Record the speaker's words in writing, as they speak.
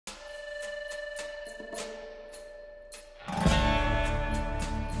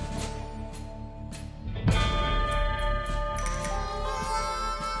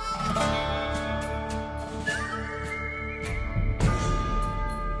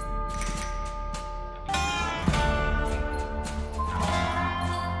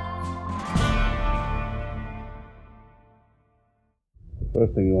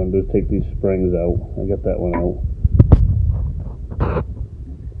First thing you want to do is take these springs out. I got that one out.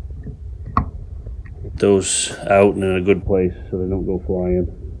 Get those out and in a good place so they don't go flying.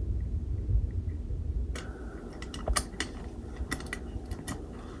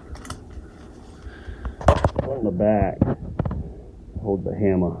 On the back, hold the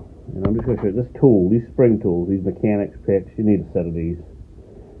hammer. And I'm just going to show you this tool, these spring tools, these mechanics picks, you need a set of these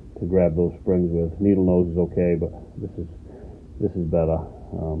to grab those springs with. Needle nose is okay, but this is better.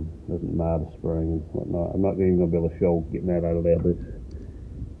 Doesn't matter spring and whatnot. I'm not even going to be able to show getting that out of there, but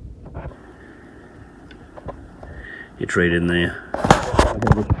it's right in there. I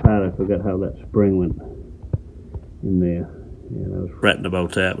had this part, I forgot how that spring went in there. And I was fretting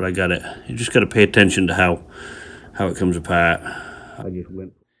about that, but I got it. You just got to pay attention to how it comes apart. I just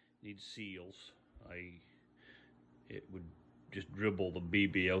went. Needs seals. It would just dribble the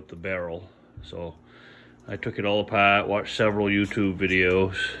BB out the barrel, so I took it all apart, watched several YouTube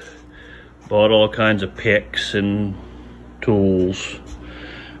videos, bought all kinds of picks and tools,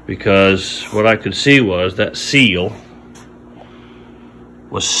 because what I could see was that seal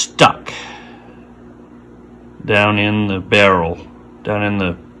was stuck down in the barrel, down in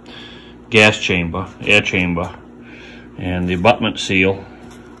the gas chamber, air chamber, and the abutment seal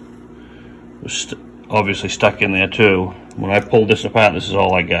was obviously stuck in there too. When I pulled this apart, this is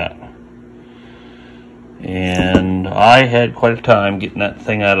all I got. And I had quite a time getting that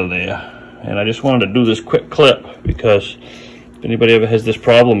thing out of there. And I just wanted to do this quick clip because if anybody ever has this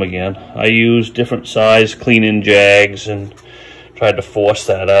problem again, I used different size clean-in jags and tried to force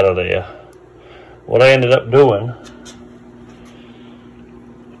that out of there. What I ended up doing,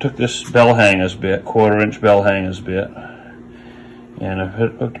 I took this bell hangers bit, 1/4 inch bell hangers bit, and I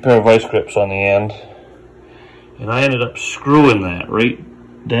hooked a pair of vice grips on the end, and I ended up screwing that right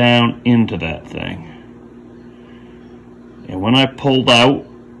down into that thing. And when I pulled out,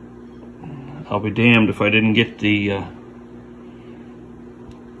 I'll be damned if I didn't get the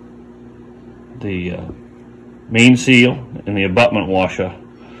main seal and the abutment washer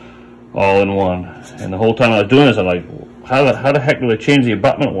all in one. And the whole time I was doing this, I'm like, how the heck do I change the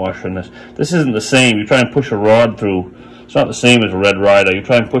abutment washer in this? This isn't the same. You try and push a rod through. It's not the same as a Red Ryder. You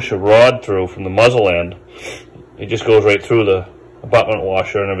try and push a rod through from the muzzle end. It just goes right through the abutment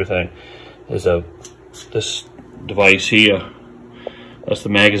washer and everything. There's this device here. That's the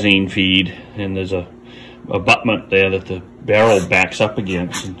magazine feed, and there's a abutment there that the barrel backs up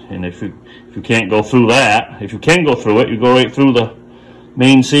against. And if you can't go through that, if you can go through it, you go right through the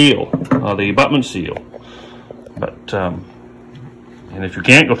main seal, or the abutment seal. But and if you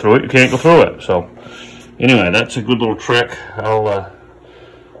can't go through it, you can't go through it. So anyway, that's a good little trick. I'll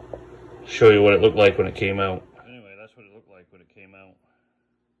show you what it looked like when it came out. Anyway, that's what it looked like when it came out.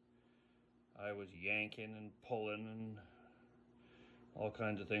 I was yanking and pulling and all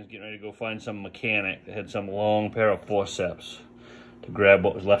kinds of things, getting ready to go find some mechanic that had some long pair of forceps to grab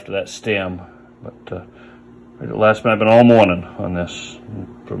what was left of that stem. But right at last minute, I've been all morning on this,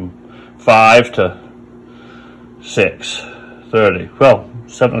 from 5 to 6:30. Well,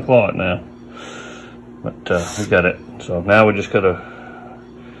 7 o'clock now. But we got it. So now we just gotta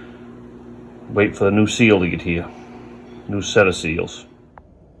wait for the new seal to get here. New set of seals.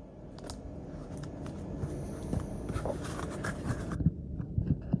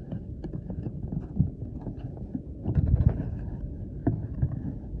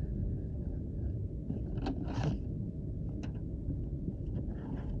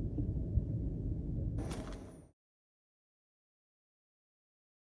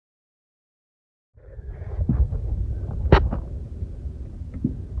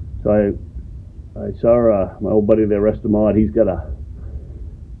 So I saw my old buddy there, Restamod. He's got a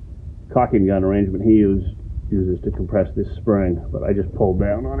cocking gun arrangement he uses to compress this spring, but I just pulled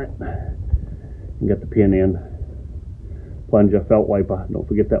down on it and got the pin in. Plunger, felt wiper, don't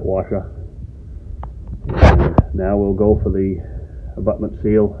forget that washer. And now we'll go for the abutment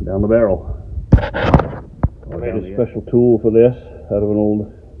seal down the barrel. I made a special tool for this out of an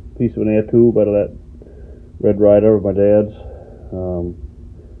old piece of an air tube out of that Red Ryder of my dad's.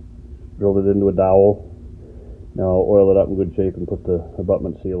 Drilled it into a dowel. Now I'll oil it up in good shape and put the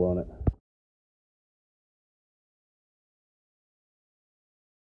abutment seal on it.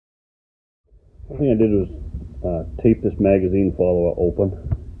 One thing I did was tape this magazine follower open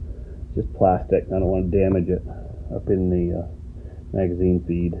just plastic. I don't want to damage it up in the magazine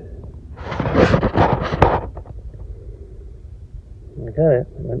feed. I got it.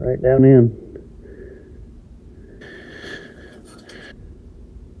 It went right down in.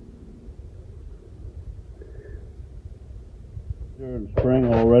 In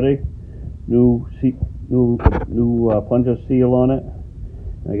spring already. New plunger seal on it.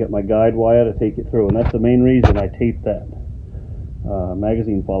 And I got my guide wire to take it through, and that's the main reason I taped that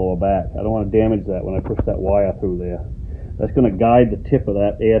magazine follower back. I don't want to damage that when I push that wire through there. That's going to guide the tip of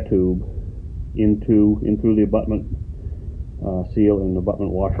that air tube in through the abutment seal and the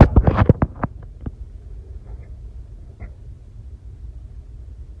abutment washer.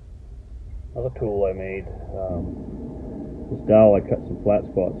 Another tool I made. This dowel, I cut some flat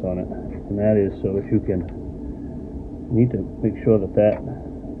spots on it, and that is so that you need to make sure that that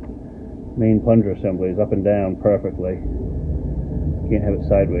main plunger assembly is up and down perfectly. You can't have it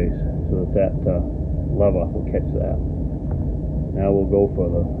sideways, so that lever will catch that. Now we'll go for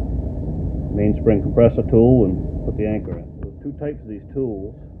the mainspring compressor tool and put the anchor in. There's two types of these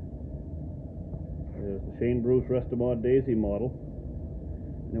tools. There's the Shane Bruce Restomod Daisy model,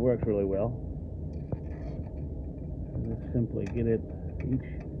 and it works really well. Just simply get it, each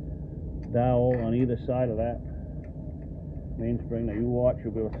dowel on either side of that mainspring. Now you watch,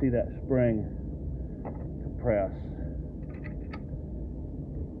 you'll be able to see that spring compress.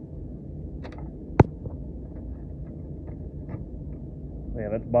 Yeah,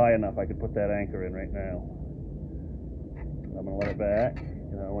 that's by enough. I could put that anchor in right now. I'm going to let it back,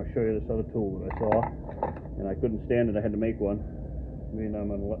 and I want to show you this other tool that I saw, and I couldn't stand it. I had to make one. I mean,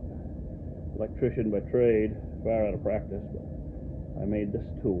 I'm an electrician by trade, far out of practice, but I made this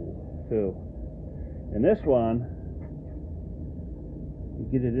tool too. And this one, you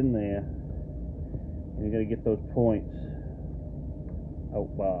get it in there, and you got to get those points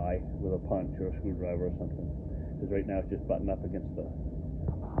out by with a punch or a screwdriver or something, because right now it's just buttoned up against the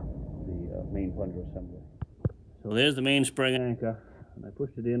main plunger assembly. So there's the mainspring anchor, and I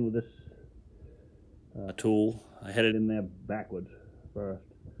pushed it in with this tool. I had it in there backwards first.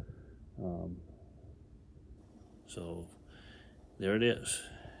 So there it is,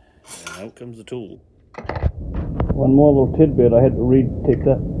 and out comes the tool. One more little tidbit, I had to take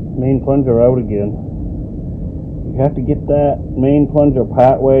that main plunger out again. You have to get that main plunger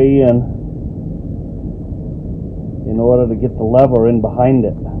part way in order to get the lever in behind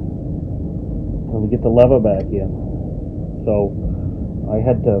it, to get the lever back in. So I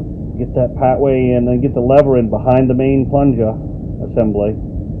had to get that part way in and get the lever in behind the main plunger assembly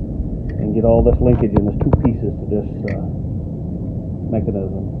and get all this linkage in. There's two pieces to this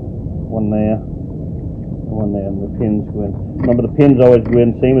mechanism. One there and one there, and the pins go in. Remember, the pins always go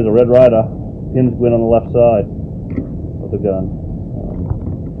in, same as a Red Ryder. Pins go in on the left side of the gun.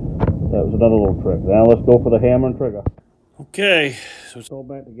 That was another little trick. Now let's go for the hammer and trigger. Okay, so it's all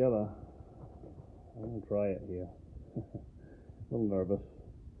back together. I'm going to try it here. A little nervous,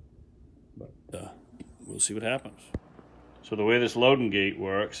 but we'll see what happens. So the way this loading gate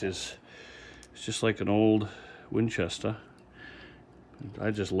works is it's just like an old Winchester.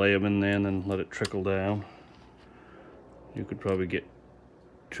 I just lay them in there and then let it trickle down. You could probably get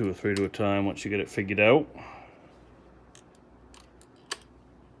 2 or 3 at a time once you get it figured out.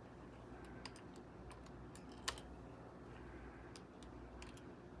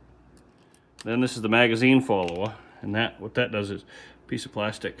 Then this is the magazine follower, and what that does is a piece of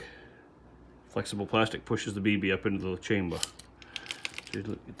plastic, flexible plastic, pushes the BB up into the chamber. So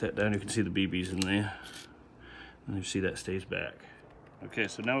you get that down, you can see the BB's in there, and you see that stays back. Okay,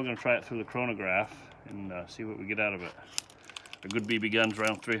 so now we're going to try it through the chronograph and see what we get out of it. A good BB gun's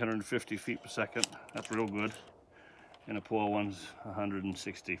around 350 feet per second. That's real good. And a poor one's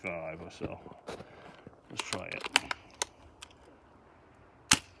 165 or so. Let's try it.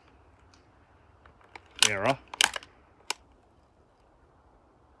 Error.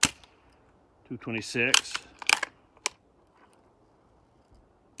 226.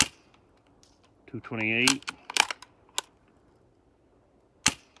 228.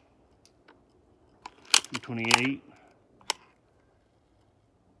 228.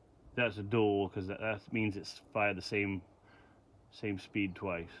 That's a dual because that means it's fired the same speed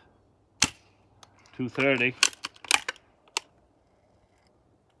twice. 230.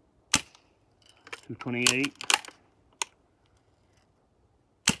 228.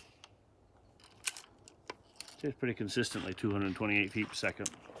 It's pretty consistently 228 feet per second.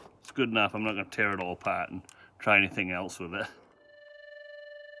 It's good enough. I'm not going to tear it all apart and try anything else with it.